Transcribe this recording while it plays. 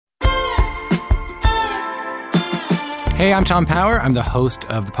Hey, I'm Tom Power. I'm the host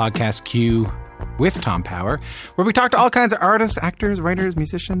of the podcast Q with Tom Power, where we talk to all kinds of artists, actors, writers,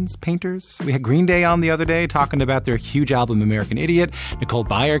 musicians, painters. We had Green Day on the other day talking about their huge album, American Idiot. Nicole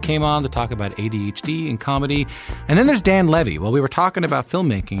Byer came on to talk about ADHD and comedy. And then there's Dan Levy. While we were talking about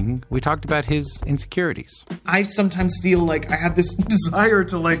filmmaking, we talked about his insecurities. I sometimes feel like I have this desire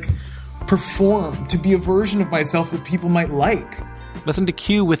to, perform, to be a version of myself that people might like. Listen to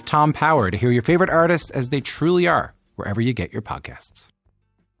Q with Tom Power to hear your favorite artists as they truly are, wherever you get your podcasts.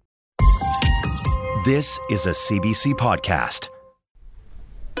 This is a CBC podcast.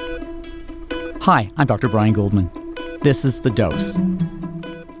 Hi, I'm Dr. Brian Goldman. This is The Dose,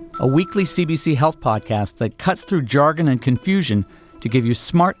 a weekly CBC health podcast that cuts through jargon and confusion to give you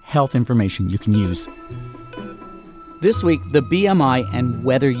smart health information you can use. This week, the BMI and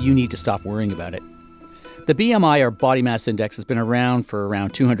whether you need to stop worrying about it. The BMI, or body mass index, has been around for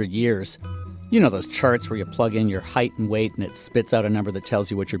around 200 years. You know those charts where you plug in your height and weight and it spits out a number that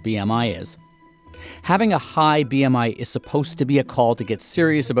tells you what your BMI is. Having a high BMI is supposed to be a call to get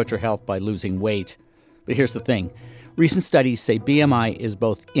serious about your health by losing weight. But here's the thing. Recent studies say BMI is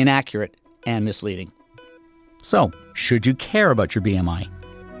both inaccurate and misleading. So, should you care about your BMI?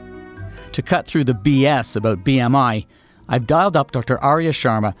 To cut through the BS about BMI, I've dialed up Dr. Arya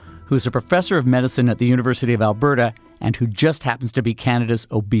Sharma, who's a professor of medicine at the University of Alberta and who just happens to be Canada's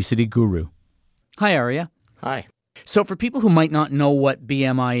obesity guru. Hi, Arya. Hi. So for people who might not know what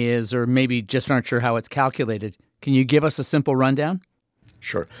BMI is or maybe just aren't sure how it's calculated, can you give us a simple rundown?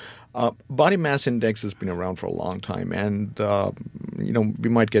 Sure. Body mass index has been around for a long time, and we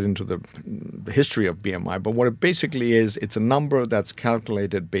might get into the history of BMI, but what it basically is, it's a number that's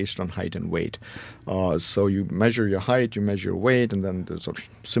calculated based on height and weight. So you measure your height, you measure your weight, and then there's a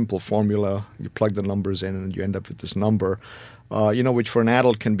simple formula. You plug the numbers in, and you end up with this number. Which for an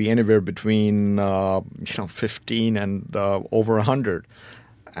adult can be anywhere between 15 and over 100.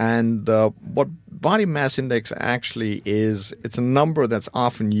 And what body mass index actually is, it's a number that's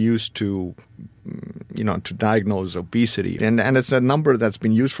often used to diagnose obesity. And it's a number that's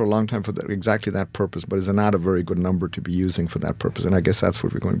been used for a long time for exactly that purpose, but is not a very good number to be using for that purpose. And I guess that's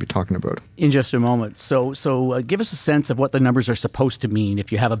what we're going to be talking about. In just a moment. So give us a sense of what the numbers are supposed to mean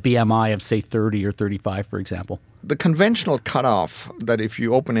if you have a BMI of, say, 30 or 35, for example. The conventional cutoff that if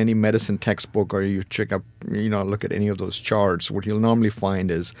you open any medicine textbook or you check up, look at any of those charts, what you'll normally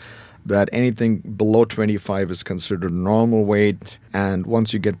find is that anything below 25 is considered normal weight. And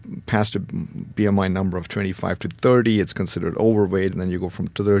once you get past a BMI number of 25 to 30, it's considered overweight. And then you go from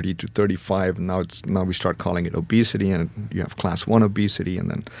 30 to 35. And now we start calling it obesity. And you have class 1 obesity. And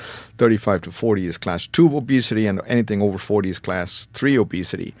then 35 to 40 is class 2 obesity. And anything over 40 is class 3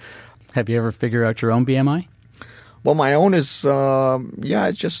 obesity. Have you ever figured out your own BMI? Well, my own is,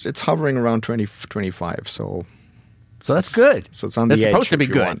 it's hovering around 20, 25. So that's good. So it's on the edge. That's supposed to be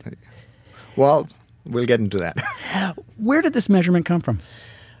good. Want. Well, we'll get into that. Where did this measurement come from?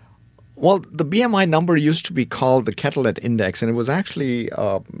 Well, the BMI number used to be called the Ketelet Index, and it was actually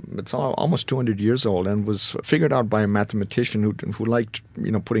it's almost 200 years old, and was figured out by a mathematician who liked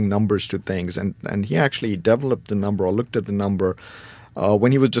putting numbers to things, and he actually developed the number or looked at the number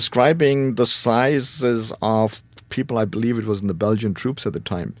when he was describing the sizes of people. I believe it was in the Belgian troops at the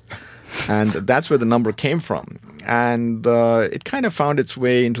time. And that's where the number came from. And it kind of found its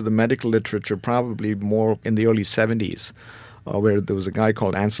way into the medical literature probably more in the early 70s, where there was a guy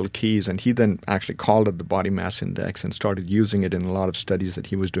called Ansel Keys, and he then actually called it the body mass index and started using it in a lot of studies that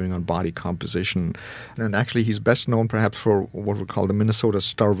he was doing on body composition. And actually he's best known perhaps for what we call the Minnesota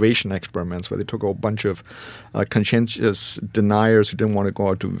starvation experiments, where they took a bunch of conscientious deniers who didn't want to go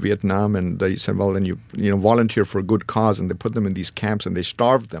out to Vietnam, and they said, well, then you volunteer for a good cause, and they put them in these camps and they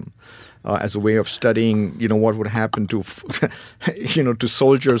starved them. As a way of studying, what would happen to, to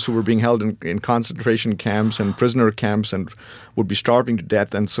soldiers who were being held in concentration camps and prisoner camps and would be starving to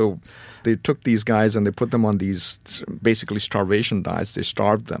death. And so they took these guys and they put them on these basically starvation diets. They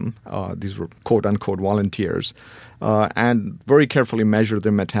starved them. These were quote-unquote volunteers. And very carefully measured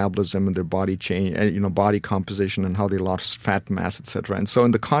their metabolism and their body change, body composition and how they lost fat mass, etc. And so in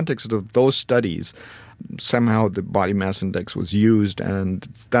the context of those studies, somehow the body mass index was used,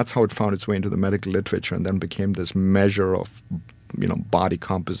 and that's how it found its way into the medical literature and then became this measure of, body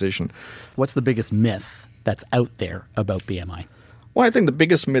composition. What's the biggest myth that's out there about BMI? Well, I think the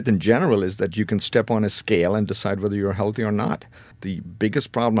biggest myth in general is that you can step on a scale and decide whether you're healthy or not. The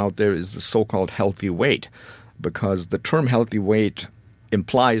biggest problem out there is the so-called healthy weight, because the term healthy weight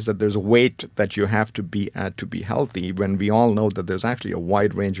implies that there's a weight that you have to be at to be healthy, when we all know that there's actually a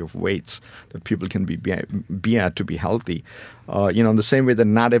wide range of weights that people can be at to be healthy. In the same way that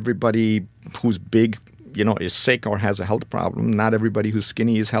not everybody who's big is sick or has a health problem. Not everybody who's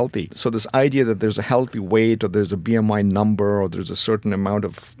skinny is healthy. So this idea that there's a healthy weight or there's a BMI number or there's a certain amount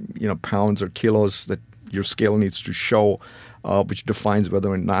of pounds or kilos that your scale needs to show, which defines whether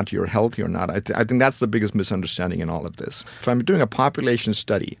or not you're healthy or not. I think that's the biggest misunderstanding in all of this. If I'm doing a population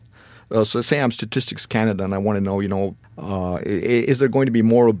study, so say I'm Statistics Canada and I want to know, is there going to be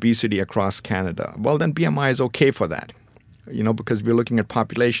more obesity across Canada? Well, then BMI is okay for that, because we're looking at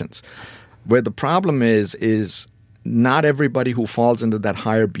populations. Where the problem is not everybody who falls into that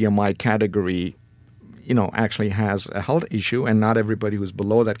higher BMI category, actually has a health issue, and not everybody who's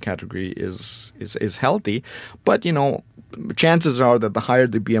below that category is healthy. But, chances are that the higher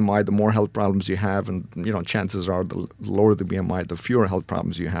the BMI, the more health problems you have, and, chances are the lower the BMI, the fewer health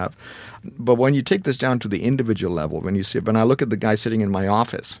problems you have. But when you take this down to the individual level, when I look at the guy sitting in my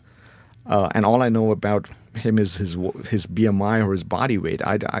office, and all I know about him is his BMI or his body weight,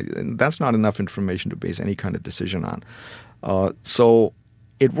 that's not enough information to base any kind of decision on. So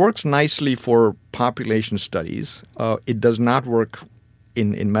it works nicely for population studies. It does not work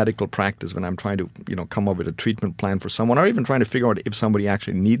in medical practice when I'm trying to come up with a treatment plan for someone, or even trying to figure out if somebody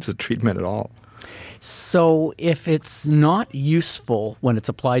actually needs a treatment at all. So if it's not useful when it's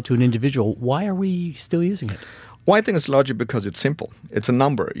applied to an individual, why are we still using it? Well, I think it's largely because it's simple. It's a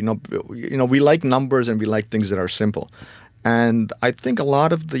number. We like numbers and we like things that are simple. And I think a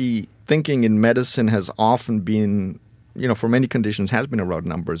lot of the thinking in medicine has often been, for many conditions, has been around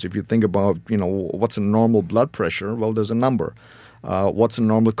numbers. If you think about, what's a normal blood pressure, well, there's a number. What's a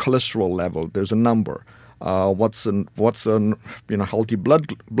normal cholesterol level? There's a number. What's a healthy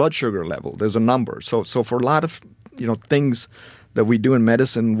blood sugar level? There's a number. So for a lot of things that we do in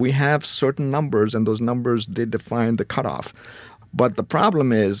medicine, we have certain numbers, and those numbers, they define the cutoff. But the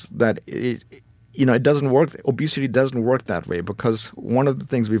problem is that it doesn't work. Obesity doesn't work that way, because one of the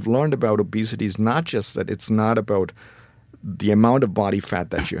things we've learned about obesity is not just that it's not about the amount of body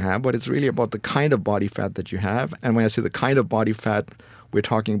fat that you have, but it's really about the kind of body fat that you have. And when I say the kind of body fat, we're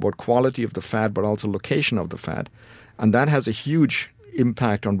talking about quality of the fat, but also location of the fat. And that has a huge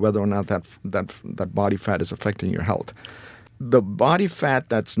impact on whether or not that body fat is affecting your health. The body fat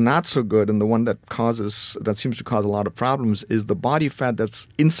that's not so good, and the one that seems to cause a lot of problems, is the body fat that's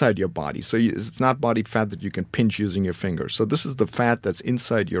inside your body. So it's not body fat that you can pinch using your fingers. So this is the fat that's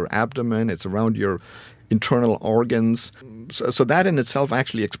inside your abdomen. It's around your internal organs. So that in itself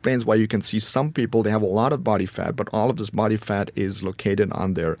actually explains why you can see some people, they have a lot of body fat, but all of this body fat is located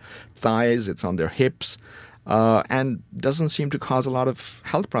on their thighs, it's on their hips, and doesn't seem to cause a lot of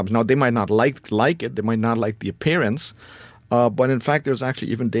health problems. Now, they might not like it, they might not like the appearance, but in fact, there's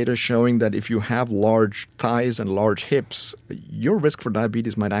actually even data showing that if you have large thighs and large hips, your risk for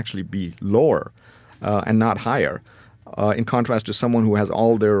diabetes might actually be lower and not higher. In contrast to someone who has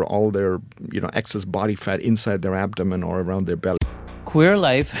all their excess body fat inside their abdomen or around their belly. Queer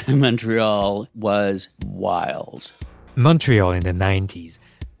life in Montreal was wild. Montreal in the 90s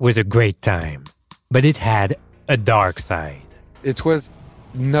was a great time, but it had a dark side. It was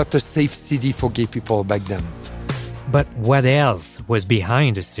not a safe city for gay people back then. But what else was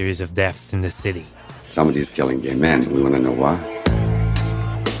behind a series of deaths in the city? Somebody's killing gay men. We want to know why.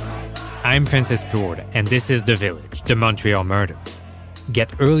 I'm Francis Plourde, and this is The Village, The Montreal Murders.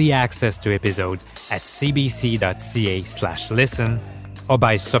 Get early access to episodes at cbc.ca/listen or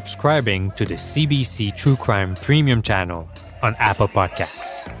by subscribing to the CBC True Crime Premium channel on Apple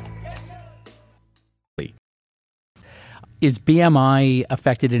Podcasts. Is BMI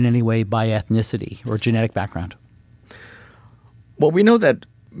affected in any way by ethnicity or genetic background? Well, we know that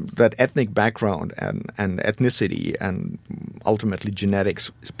ethnic background and ethnicity and ultimately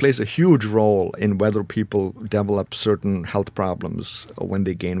genetics plays a huge role in whether people develop certain health problems when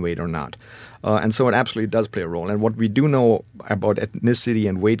they gain weight or not. And so it absolutely does play a role. And what we do know about ethnicity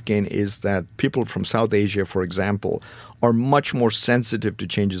and weight gain is that people from South Asia, for example, are much more sensitive to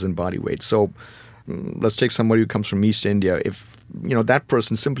changes in body weight. So let's take somebody who comes from East India. If that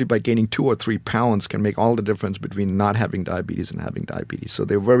person simply by gaining 2 or 3 pounds can make all the difference between not having diabetes and having diabetes. So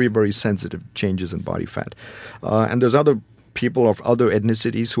they're very, very sensitive to changes in body fat. And there's other people of other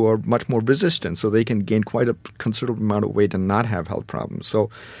ethnicities who are much more resistant, so they can gain quite a considerable amount of weight and not have health problems. So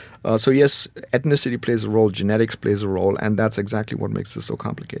yes, ethnicity plays a role, genetics plays a role, and that's exactly what makes this so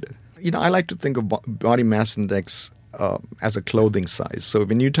complicated. I like to think of body mass index as a clothing size. So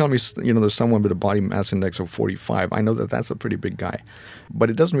when you tell me, there's someone with a body mass index of 45, I know that that's a pretty big guy. But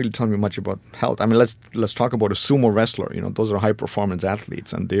it doesn't really tell me much about health. I mean, let's talk about a sumo wrestler. Those are high-performance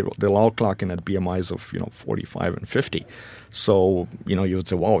athletes, and they'll all clock in at BMIs of, 45 and 50. So, you would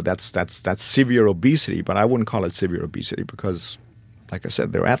say, wow, that's severe obesity. But I wouldn't call it severe obesity because, like I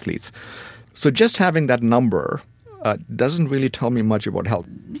said, they're athletes. So just having that number doesn't really tell me much about health.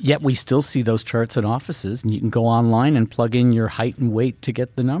 Yet we still see those charts in offices, and you can go online and plug in your height and weight to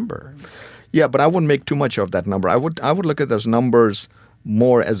get the number. Yeah, but I wouldn't make too much of that number. I would look at those numbers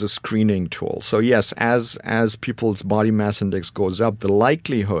more as a screening tool. So yes, as people's body mass index goes up, the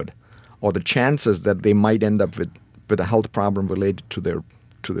likelihood or the chances that they might end up with a health problem related to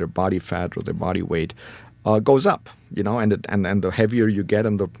their body fat or their body weight goes up. And the heavier you get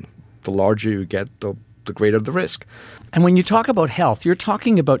and the larger you get, the greater the risk. And when you talk about health, you're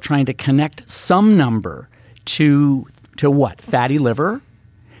talking about trying to connect some number to what? Fatty liver?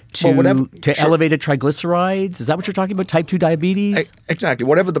 To elevated triglycerides? Is that what you're talking about? Type 2 diabetes? Exactly.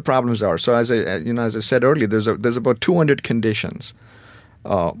 Whatever the problems are. So as I said earlier, there's about 200 conditions,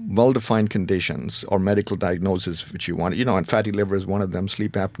 well-defined conditions or medical diagnoses which you want. And fatty liver is one of them.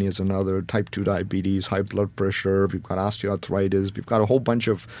 Sleep apnea is another. Type 2 diabetes, high blood pressure. We've got osteoarthritis. We've got a whole bunch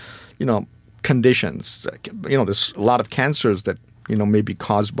of, conditions. There's a lot of cancers that may be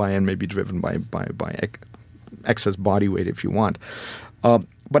caused by and may be driven by excess body weight, if you want.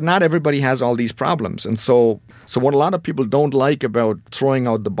 But not everybody has all these problems. And so what a lot of people don't like about throwing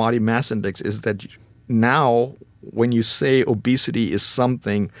out the body mass index is that now when you say obesity is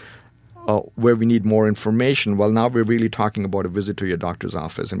something where we need more information, well, now we're really talking about a visit to your doctor's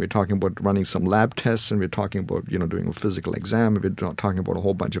office, and we're talking about running some lab tests, and we're talking about doing a physical exam, and we're talking about a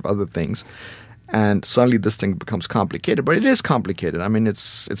whole bunch of other things. And suddenly this thing becomes complicated. But it is complicated. I mean,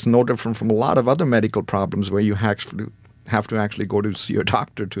 it's no different from a lot of other medical problems where you have to actually go to see your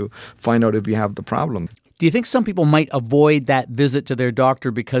doctor to find out if you have the problem. Do you think some people might avoid that visit to their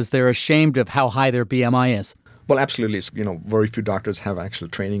doctor because they're ashamed of how high their BMI is? Well, absolutely. Very few doctors have actual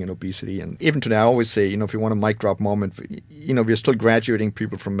training in obesity. And even today, I always say, if you want a mic drop moment, we're still graduating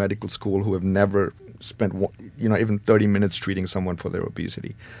people from medical school who have never spent, even 30 minutes treating someone for their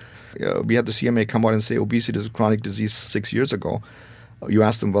obesity. We had the CMA come out and say obesity is a chronic disease 6 years ago. You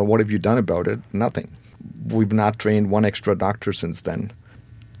ask them, well, what have you done about it? Nothing. We've not trained one extra doctor since then.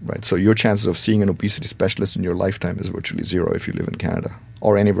 Right. So your chances of seeing an obesity specialist in your lifetime is virtually zero if you live in Canada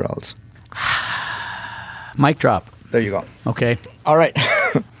or anywhere else. Mic drop. There you go. Okay. All right.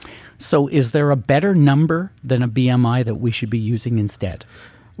 So is there a better number than a BMI that we should be using instead?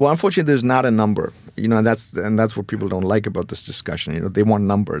 Well, unfortunately, there's not a number. And that's what people don't like about this discussion. They want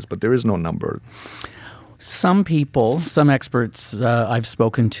numbers, but there is no number. Some people, some experts I've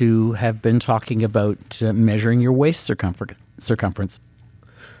spoken to have been talking about measuring your waist circumference.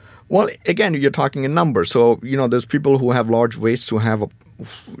 Well, again, you're talking a number. So, there's people who have large waists who have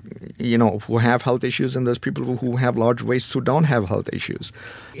who have health issues, and there's people who have large waists who don't have health issues.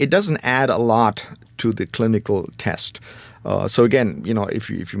 It doesn't add a lot to the clinical test. So again, if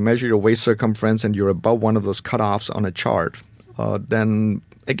you measure your waist circumference and you're above one of those cutoffs on a chart, then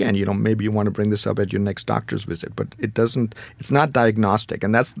again, maybe you want to bring this up at your next doctor's visit, but it's not diagnostic,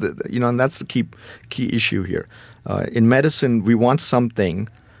 and that's the key issue here. In medicine, we want something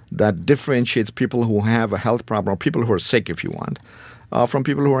that differentiates people who have a health problem or people who are sick, if you want, from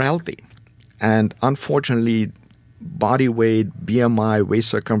people who are healthy. And unfortunately, body weight, BMI, waist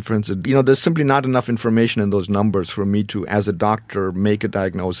circumference, there's simply not enough information in those numbers for me to, as a doctor, make a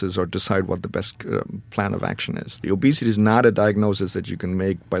diagnosis or decide what the best plan of action is. The obesity is not a diagnosis that you can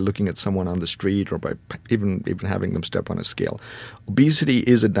make by looking at someone on the street or by even having them step on a scale. Obesity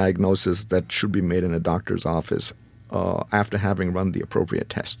is a diagnosis that should be made in a doctor's office after having run the appropriate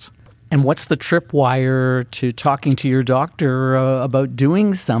tests. And what's the tripwire to talking to your doctor about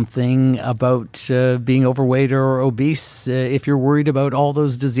doing something about being overweight or obese if you're worried about all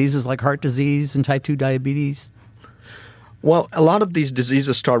those diseases like heart disease and type 2 diabetes? Well, a lot of these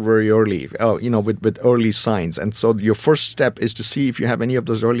diseases start very early, with early signs. And so your first step is to see if you have any of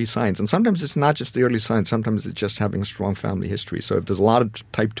those early signs. And sometimes it's not just the early signs. Sometimes it's just having a strong family history. So if there's a lot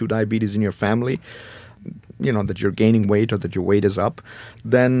of type 2 diabetes in your family, that you're gaining weight or that your weight is up,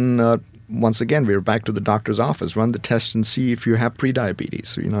 then once again, we're back to the doctor's office. Run the test and see if you have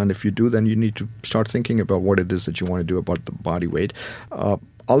prediabetes. And if you do, then you need to start thinking about what it is that you want to do about the body weight.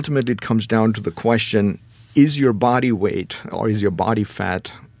 Ultimately, it comes down to the question, is your body weight or is your body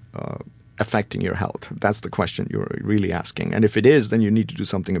fat affecting your health? That's the question you're really asking. And if it is, then you need to do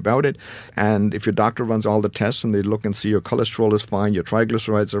something about it. And if your doctor runs all the tests and they look and see your cholesterol is fine, your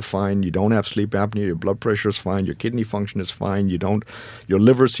triglycerides are fine, you don't have sleep apnea, your blood pressure is fine, your kidney function is fine, your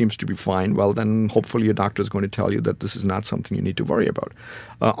liver seems to be fine, well, then hopefully your doctor is going to tell you that this is not something you need to worry about.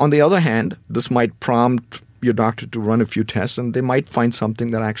 On the other hand, this might prompt your doctor to run a few tests, and they might find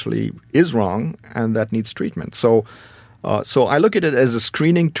something that actually is wrong and that needs treatment. So I look at it as a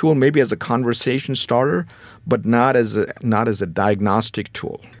screening tool, maybe as a conversation starter, but not as a diagnostic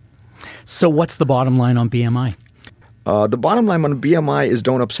tool. So what's the bottom line on BMI? The bottom line on BMI is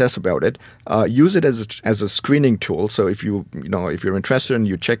don't obsess about it. Use it as a screening tool. So if you're interested and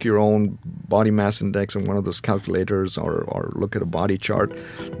you check your own body mass index on one of those calculators or look at a body chart,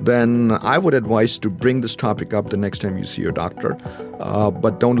 then I would advise to bring this topic up the next time you see your doctor.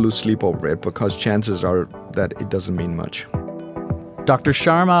 But don't lose sleep over it, because chances are that it doesn't mean much. Dr.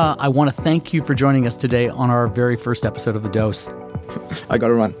 Sharma, I want to thank you for joining us today on our very first episode of The Dose. I got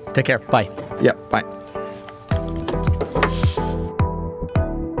to run. Take care. Bye. Yeah, bye.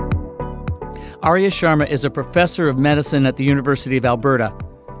 Arya Sharma is a professor of medicine at the University of Alberta.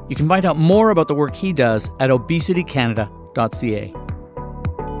 You can find out more about the work he does at obesitycanada.ca.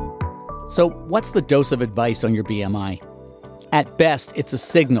 So, what's the dose of advice on your BMI? At best, it's a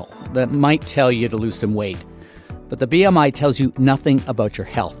signal that might tell you to lose some weight. But the BMI tells you nothing about your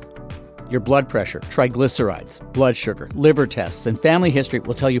health. Your blood pressure, triglycerides, blood sugar, liver tests, and family history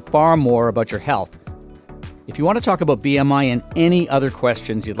will tell you far more about your health. If you want to talk about BMI and any other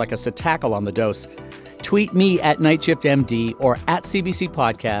questions you'd like us to tackle on The Dose, tweet me at NightShiftMD or at CBC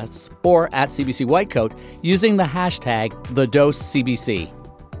Podcasts or at CBC Whitecoat using the hashtag TheDoseCBC.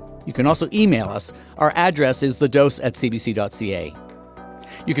 You can also email us. Our address is thedose@cbc.ca.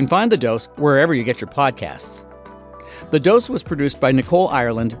 You can find The Dose wherever you get your podcasts. The Dose was produced by Nicole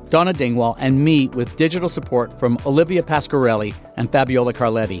Ireland, Donna Dingwall, and me with digital support from Olivia Pasquarelli and Fabiola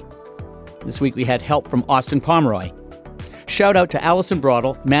Carletti. This week we had help from Austin Pomeroy. Shout out to Alison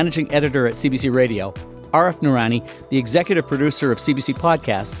Broadle, managing editor at CBC Radio, Arif Noorani, the executive producer of CBC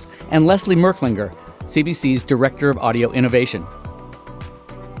Podcasts, and Leslie Merklinger, CBC's director of audio innovation.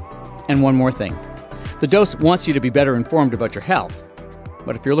 And one more thing. The Dose wants you to be better informed about your health.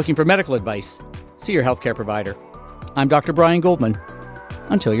 But if you're looking for medical advice, see your healthcare provider. I'm Dr. Brian Goldman.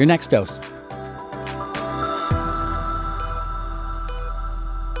 Until your next dose.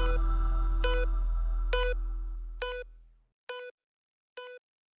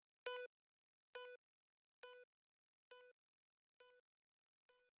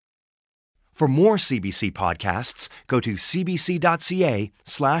 For more CBC podcasts, go to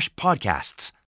cbc.ca/podcasts.